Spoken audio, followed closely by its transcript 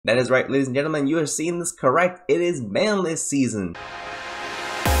That is right, ladies and gentlemen, you are seeing this correct. It is Banlist season.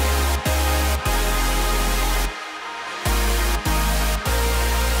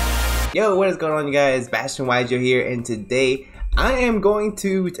 Yo, what is going on, you guys? Bashtianygo here, and today I am going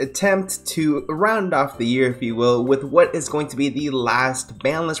to attempt to round off the year, if you will, with what is going to be the last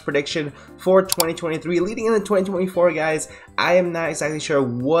Banlist prediction for 2023. Leading into 2024, guys, I am not exactly sure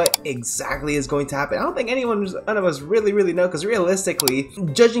what exactly is going to happen. I don't think none of us really know, because realistically,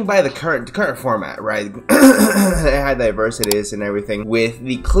 judging by the current format, right, how diverse it is and everything, with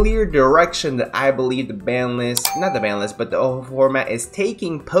the clear direction that I believe the but the whole format is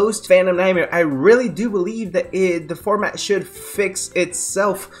taking post Phantom Nightmare, I really do believe that the format should fix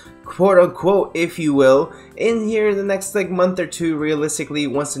itself, quote unquote, if you will, in here in the next month or two. Realistically,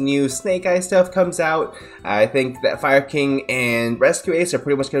 once the new Snake Eye stuff comes out, I think that Fire King and Rescue Ace are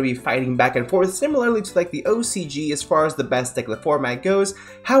pretty much going to be fighting back and forth, similarly to the OCG as far as the best deck of the format goes.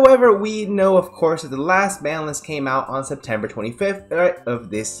 However, we know, of course, that the last Banlist came out on September 25th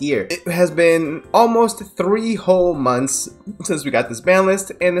of this year. It has been almost 3 whole months since we got this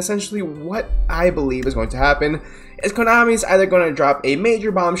Banlist, and essentially what I believe is going to happen is Konami's either going to drop a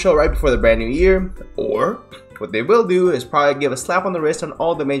major bombshell right before the brand new year, or what they will do is probably give a slap on the wrist on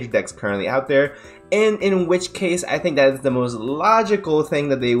all the major decks currently out there, and in which case I think that is the most logical thing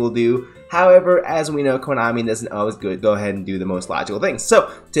that they will do. However, as we know, Konami doesn't always go ahead and do the most logical things.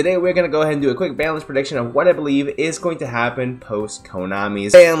 So today we're going to go ahead and do a quick Banlist prediction of what I believe is going to happen post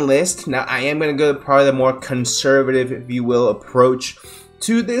Konami's Banlist. Now I am going to go probably the more conservative, if you will, approach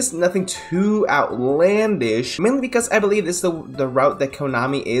to this. Nothing too outlandish, mainly because I believe this is the route that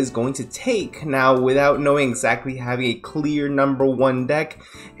Konami is going to take. Now, without knowing exactly having a clear #1 deck,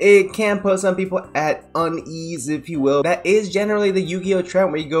 it can put some people at unease, if you will. That is generally the Yu-Gi-Oh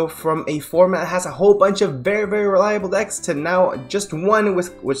trend, where you go from a format that has a whole bunch of very reliable decks to now just one,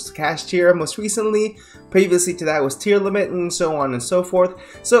 which is Cash Tier most recently. Previously to that was Tier Limit, and so on and so forth.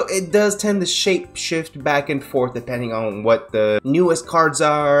 So it does tend to shape shift back and forth depending on what the newest cards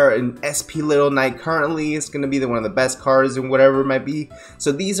are. And SP Little Knight currently is going to be one of the best cards and whatever it might be.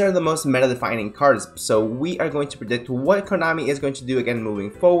 So these are the most meta defining cards. So we are going to predict what Konami is going to do again moving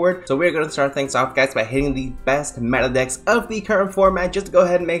forward. So we're going to start things off, guys, by hitting the best meta decks of the current format, just to go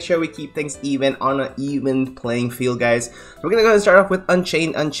ahead and make sure we keep things even on an even playing field, guys. We're going to go ahead and start off with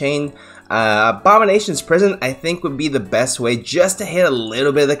Unchained. Abomination's Prison, I think, would be the best way, just to hit a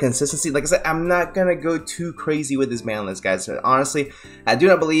little bit of the consistency. Like I said, I'm not gonna go too crazy with this ban list, guys. Honestly, I do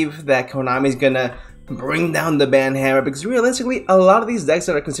not believe that Konami's gonna bring down the ban hammer, because realistically, a lot of these decks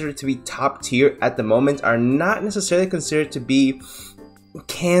that are considered to be top tier at the moment are not necessarily considered to be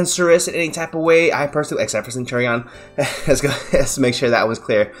cancerous in any type of way. I personally, except for Centurion, let's make sure that was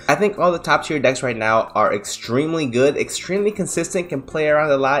clear. I think all the top tier decks right now are extremely good, extremely consistent, can play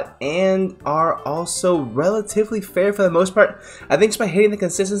around a lot, and are also relatively fair for the most part. I think just by hitting the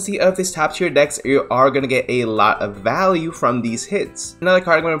consistency of these top tier decks, you are going to get a lot of value from these hits. Another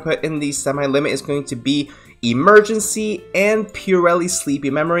card I'm going to put in the semi-limit is going to be Emergency and Purelli Sleepy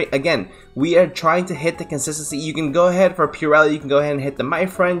Memory. Again, we are trying to hit the consistency. You can go ahead for Purelli, you can go ahead and hit the My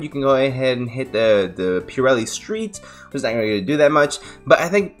Friend, you can go ahead and hit the Purelli Street, which is not going to do that much, but I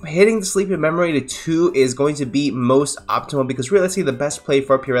think hitting the Sleepy Memory to 2 is going to be most optimal, because realistically the best play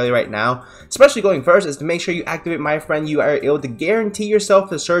for Purelli right now, especially going first, is to make sure you activate My Friend. You are able to guarantee yourself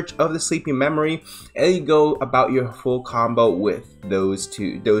the search of the Sleepy Memory, and you go about your full combo with those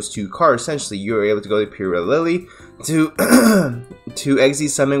two cards. Essentially, you're able to go to Purelli to Exi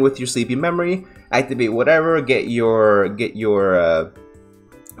summon with your Sleepy Memory, activate whatever, get your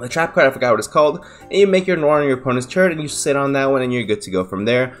the trap card, I forgot what it's called, and you make your Noir on your opponent's turn, and you sit on that one, and you're good to go from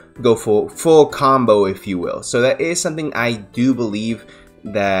there. Go full combo, if you will. So that is something I do believe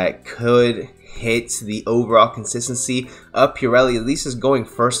that could hit the overall consistency of Purelli. At least as going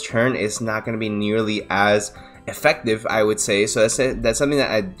first turn is not going to be nearly as effective, I would say. So that's something that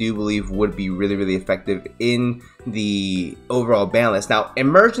I do believe would be really effective in the overall ban list. Now,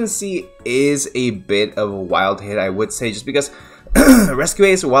 Emergency is a bit of a wild hit, I would say, just because Rescue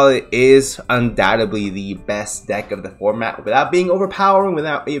Ace, while it is undoubtedly the best deck of the format, without being overpowering,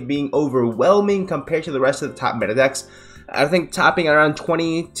 without it being overwhelming compared to the rest of the top meta decks, I think topping around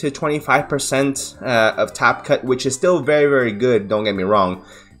 20 to 25% of top cut, which is still very good, don't get me wrong,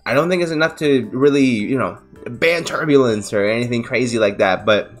 I don't think is enough to really, you know, ban Turbulence or anything crazy like that.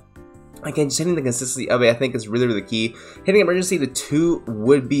 But again, just hitting the consistency of it, I think, is really key. Hitting Emergency to 2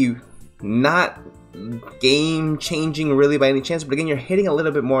 would be not game changing really by any chance, but again, you're hitting a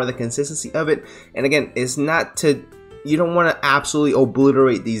little bit more of the consistency of it, and again, it's not to you don't want to absolutely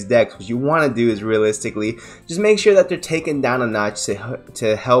obliterate these decks. What you want to do is realistically just make sure that they're taken down a notch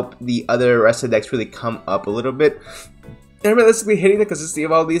to help the rest of the decks really come up a little bit. And realistically, hitting the consistency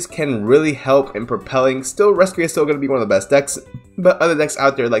of all these can really help in propelling. Still, Rescue is still going to be one of the best decks, but other decks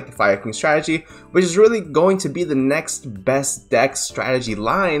out there like the Fire King strategy, which is really going to be the next best deck strategy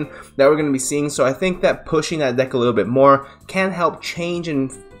line that we're going to be seeing. So I think that pushing that deck a little bit more can help change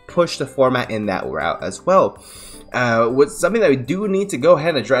and push the format in that route as well. What's something that we do need to go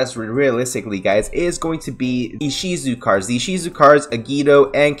ahead and address realistically, guys, is going to be the Shizu cards. The Shizu cards,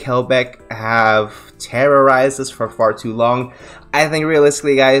 yugioh and Kelbeck, have terrorized us for far too long. I think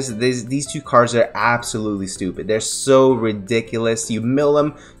realistically, guys, these two cards are absolutely stupid. They're so ridiculous. You mill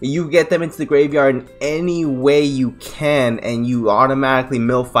them, you get them into the graveyard in any way you can, and you automatically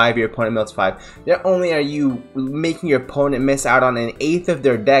mill 5, your opponent mills 5. Not only are you making your opponent miss out on an 1/8 of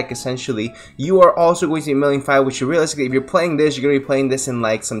their deck, essentially, you are also going to be milling 5, which realistically, if you're playing this, you're going to be playing this in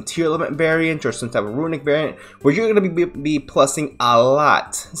like some tier element variant or some type of runic variant, where you're going to be plussing a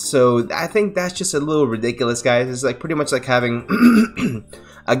lot. So I think that's just a little ridiculous, guys. It's like pretty much like having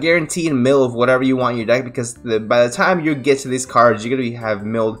a guaranteed mill of whatever you want in your deck, because by the time you get to these cards, you're going to have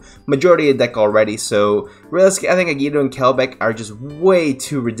milled majority of the deck already. So realistically, I think yugioh and Kelbeck are just way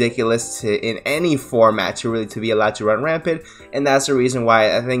too ridiculous in any format to be allowed to run rampant, and that's the reason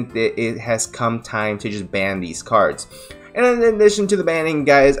why I think that it has come time to just ban these cards. And in addition to the banning,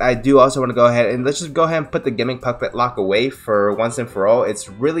 guys, I do also want to go ahead and let's just go ahead and put the Gimmick Puppet lock away for once and for all. It's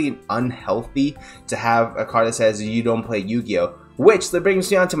really unhealthy to have a card that says you don't play Yu-Gi-Oh! Which that brings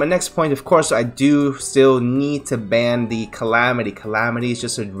me on to my next point. Of course, I do still need to ban the Calamity. Calamity is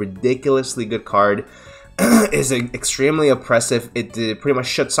just a ridiculously good card. Is extremely oppressive. It pretty much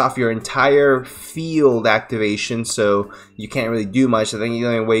shuts off your entire field activation, so you can't really do much. I think the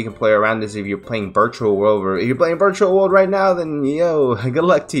only way you can play around is if you're playing Virtual World. Or if you're playing Virtual World right now, then yo, good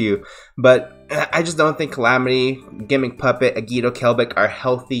luck to you. But I just don't think Calamity, Gimmick Puppet, yugioh, Kelbeck are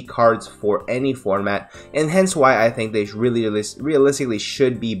healthy cards for any format, and hence why I think they really realistically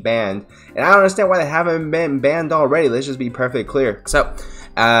should be banned. And I don't understand why they haven't been banned already. Let's just be perfectly clear. So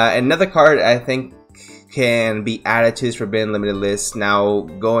another card I think can be added to this Forbidden Limited list. Now,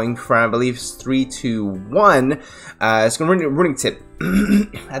 going from, I believe, 3 to 1, it's going to Runic Tip.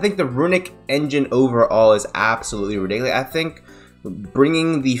 I think the Runic engine overall is absolutely ridiculous. I think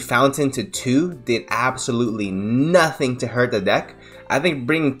bringing the Fountain to 2 did absolutely nothing to hurt the deck. I think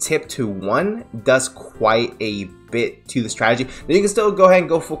bringing Tip to 1 does quite a bit to the strategy. Now you can still go ahead and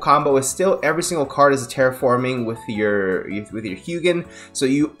go full combo. It's still every single card is a terraforming with your Hugin, so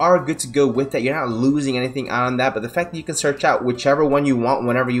you are good to go with that. You're not losing anything out on that, but the fact that you can search out whichever one you want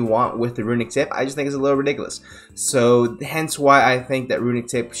whenever you want with the Runic Tip, I just think is a little ridiculous. So hence why I think that Runic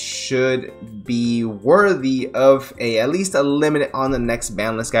Tip should be worthy of at least a limit on the next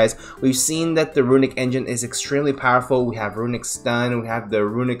ban list, guys. We've seen that the Runic engine is extremely powerful. We have Runic Stun, we have the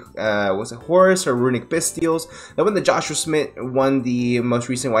Runic was it Horus or Runic Bestials. That when the Joshua Smith won the most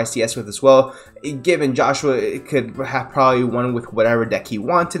recent YCS with as well, given Joshua could have probably won with whatever deck he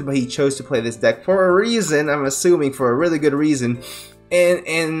wanted, but he chose to play this deck for a reason, I'm assuming for a really good reason.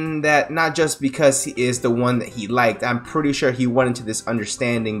 And that not just because he is the one that he liked. I'm pretty sure he went into this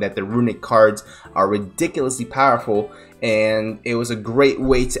understanding that the runic cards are ridiculously powerful, and it was a great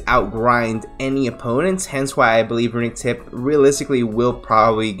way to outgrind any opponents. Hence why I believe Runic Tip realistically will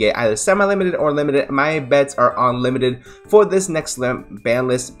probably get either semi-limited or limited. My bets are on limited for this next ban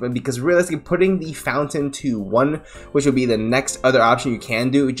list, because realistically putting the Fountain to 1, which would be the next other option you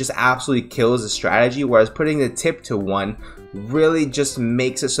can do, it just absolutely kills the strategy, whereas putting the Tip to 1 really just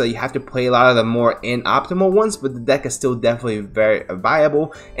makes it so you have to play a lot of the more inoptimal ones, but the deck is still definitely very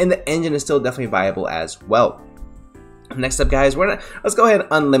viable, and the engine is still definitely viable as well. Next up, guys, let's go ahead and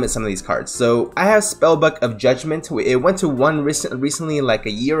unlimit some of these cards. So I have Spellbook of Judgment. It went to 1 recently, like a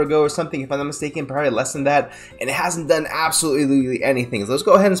year ago or something, if I'm not mistaken, probably less than that, and it hasn't done absolutely anything. So let's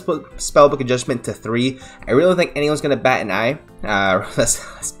go ahead and put Spellbook of Judgment to 3. I really don't think anyone's gonna bat an eye.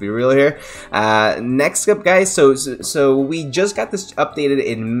 Let's be real here. Next up, guys, so we just got this updated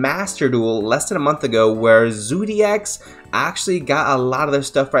in Master Duel less than a month ago, where Zodiacs actually got a lot of their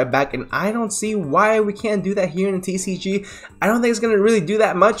stuff right back, and I don't see why we can't do that here in TCG. I don't think it's gonna really do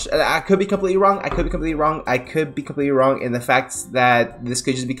that much. I could be completely wrong. I could be completely wrong in the fact that this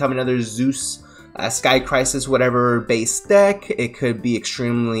could just become another Zeus Sky Crisis, whatever base deck. It could be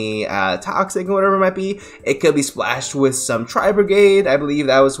extremely toxic, whatever it might be. It could be splashed with some Tri Brigade. I believe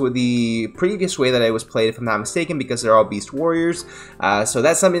that was with the previous way that it was played, if I'm not mistaken, because they're all Beast Warriors. So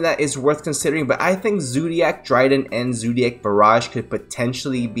that's something that is worth considering. But I think Zodiac Dryden and Zodiac Barrage could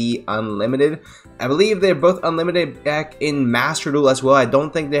potentially be unlimited. I believe they're both unlimited back in Master Duel as well. I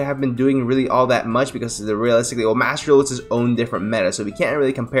don't think they have been doing really all that much because they're realistically, well, Master Duel is its own different meta, so we can't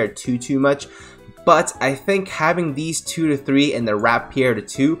really compare too much. But I think having these 2 to 3 and the Rapier to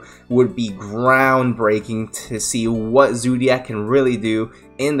 2 would be groundbreaking to see what Zodiac can really do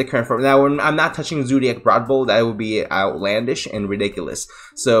in the current form. Now, I'm not touching Zodiac Broad Bull. That would be outlandish and ridiculous.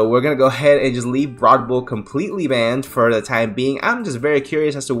 So we're going to go ahead and just leave Broad Bull completely banned for the time being. I'm just very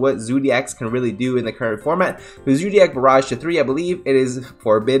curious as to what Zodiacs can really do in the current format. The Zodiac Barrage to 3, I believe it is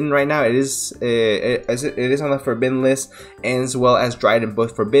forbidden right now. It is on the forbidden list, as well as Dryden,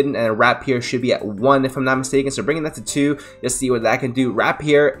 both forbidden, and Rapier should be at 1 if I'm not mistaken. So bringing that to 2, just see what that can do.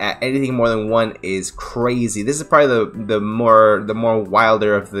 Rapier at anything more than 1 is crazy. This is probably the more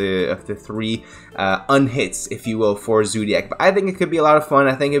wilder of the 3 unhits, if you will, for Zodiac. But I think it could be a lot of fun.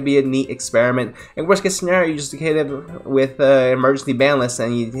 I think it'd be a neat experiment. In worst case scenario, you just hit it with emergency ban list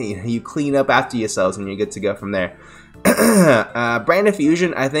and you clean up after yourselves and you're good to go from there. Branded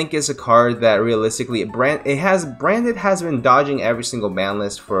Fusion, I think, is a card that realistically Branded has been dodging every single ban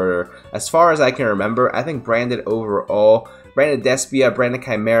list for as far as I can remember. I think Branded overall, Branded Despia, Branded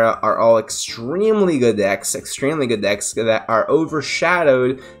Chimera are all extremely good decks that are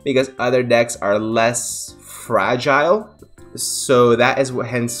overshadowed because other decks are less fragile. So that is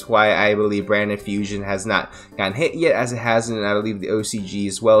hence why I believe Branded Fusion has not gotten hit yet, as it has in, I believe, the OCG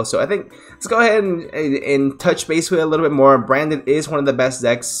as well. So I think let's go ahead and touch base with it a little bit more. Branded is one of the best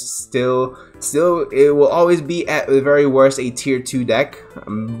decks still. It will always be at the very worst a tier 2 deck,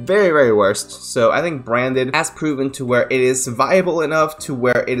 very worst. So I think Branded has proven to where it is viable enough to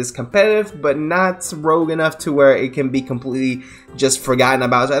where it is competitive, but not rogue enough to where it can be completely just forgotten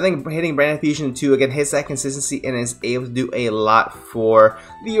about. So I think hitting Branded Fusion 2 again hits that consistency and is able to do a lot for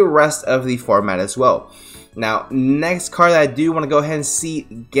the rest of the format as well. Now, next card that I do want to go ahead and see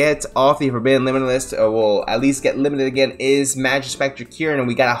get off the Forbidden Limited list, or will at least get limited again, is Magispector Kieran. And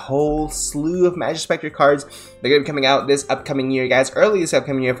we got a whole slew of Magispector cards. They're going to be coming out this upcoming year, guys. Early this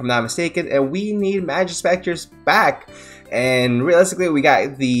upcoming year, if I'm not mistaken. And we need Magispectors back. And realistically, we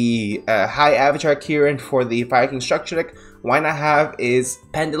got the High Avatar Kieran for the Fire King structure deck. Why not have his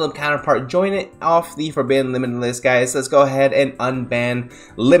Pendulum counterpart join it off the Forbidden Limited list, guys? Let's go ahead and unban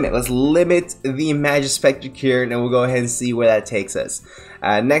Limit. Let's limit the Magispector Kieran, and we'll go ahead and see where that takes us.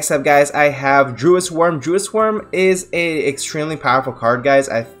 Next up, guys, I have Druid Swarm. Druid Swarm is an extremely powerful card, guys.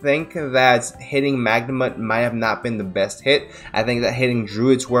 I think that hitting Magnamut might have not been the best hit. I think that hitting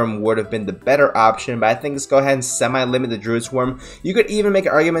Druid Swarm would have been the better option, but I think let's go ahead and semi-limit the Druid Swarm. You could even make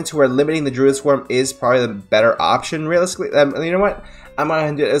an argument to where limiting the Druid Swarm is probably the better option, realistically. You know what? I'm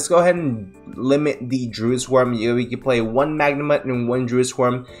gonna do it. Let's go ahead and limit the Druid Swarm. We can play 1 Magnamut and 1 Druid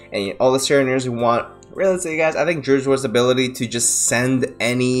Swarm, and all the Sereners we want. Realistically, guys, I think Druid Swarm's ability to just send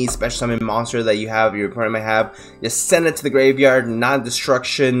any special summon monster that you have, your opponent might have, just send it to the graveyard,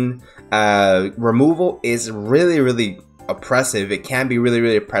 non-destruction removal is really oppressive. It can be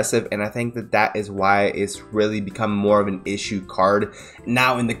really oppressive, and I think that is why it's really become more of an issue card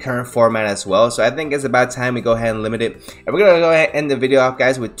now in the current format as well. So I think it's about time we go ahead and limit it. And we're gonna go ahead and end the video off,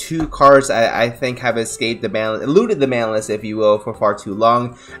 guys, with 2 cards I think have escaped the ban, eluded the ban list, if you will, for far too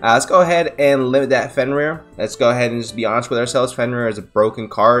long. Let's go ahead and limit that Fenrir. Let's go ahead and just be honest with ourselves. Fenrir is a broken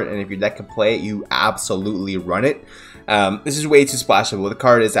card, and if your deck can play it, you absolutely run it. This is way too splashable. The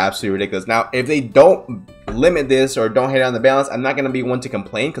card is absolutely ridiculous. Now, if they don't limit this or don't hit on the balance, I'm not going to be one to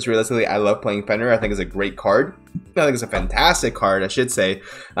complain, because realistically, I love playing Fenrir. I think it's a great card. I think it's a fantastic card, I should say.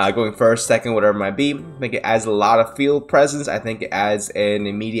 Going first, second, whatever it might be. I think it adds a lot of field presence. I think it adds an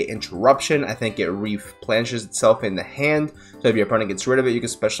immediate interruption. I think it replenishes itself in the hand. So if your opponent gets rid of it, you can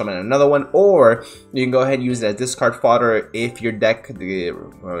special summon another one, or you can go ahead and use it as discard fodder if your deck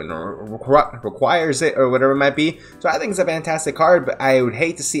requires it, or whatever it might be. So I think it's a fantastic card, but I would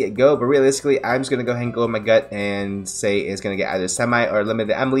hate to see it go. But realistically, I'm just going to go ahead and go with my gut and say it's going to get either semi or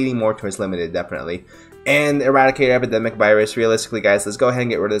limited. I'm leaning more towards limited, definitely. And Eradicate Epidemic Virus. Realistically, guys, let's go ahead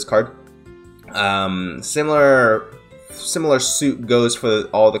and get rid of this card. Similar suit goes for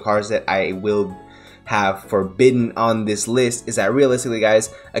all the cards that I will have forbidden on this list. Is that realistically, guys,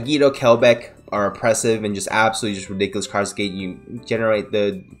 yugioh, Kelbeck are oppressive and just absolutely just ridiculous cards. You generate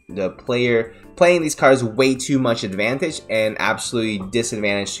the player playing these cards way too much advantage and absolutely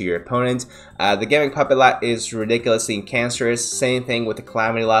disadvantage to your opponent. The Gimmick Puppet Lot is ridiculously cancerous. Same thing with the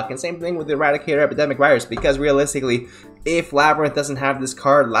Calamity Lock, and same thing with the Eradicator Epidemic Virus, because realistically, if Labyrinth doesn't have this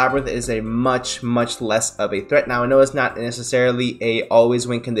card, Labyrinth is a much less of a threat. Now, I know it's not necessarily a always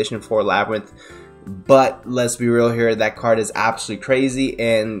win condition for Labyrinth, but let's be real here, that card is absolutely crazy,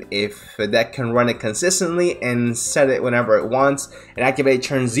 and if a deck can run it consistently and set it whenever it wants and activate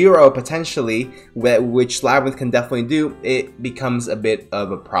turn 0 potentially, which Labyrinth can definitely do, it becomes a bit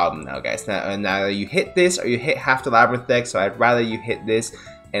of a problem now, guys. Now you hit this or you hit half the Labyrinth deck, so I'd rather you hit this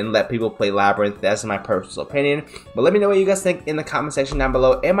and let people play Labyrinth. That's my personal opinion, but let me know what you guys think in the comment section down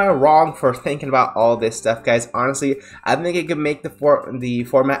below. Am I wrong for thinking about all this stuff, guys? Honestly, I think it could make the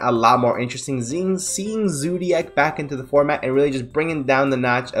format a lot more interesting. Seeing Zodiac back into the format and really just bringing down the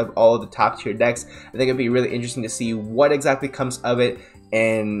notch of all of the top tier decks, I think it'd be really interesting to see what exactly comes of it,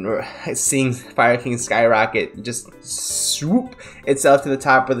 and seeing Fire King skyrocket, just swoop itself to the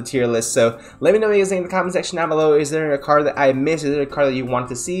top of the tier list. So let me know what you guys think in the comment section down below. Is there a card that I missed? Is there a card that you want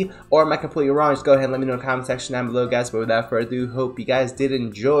to see, or am I completely wrong? Just go ahead and let me know in the comment section down below, guys. But without further ado, hope you guys did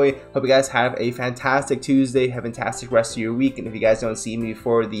enjoy. Hope you guys have a fantastic Tuesday, have a fantastic rest of your week, and if you guys don't see me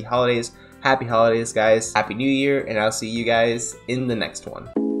before the holidays, happy holidays, guys. Happy New Year, and I'll see you guys in the next one.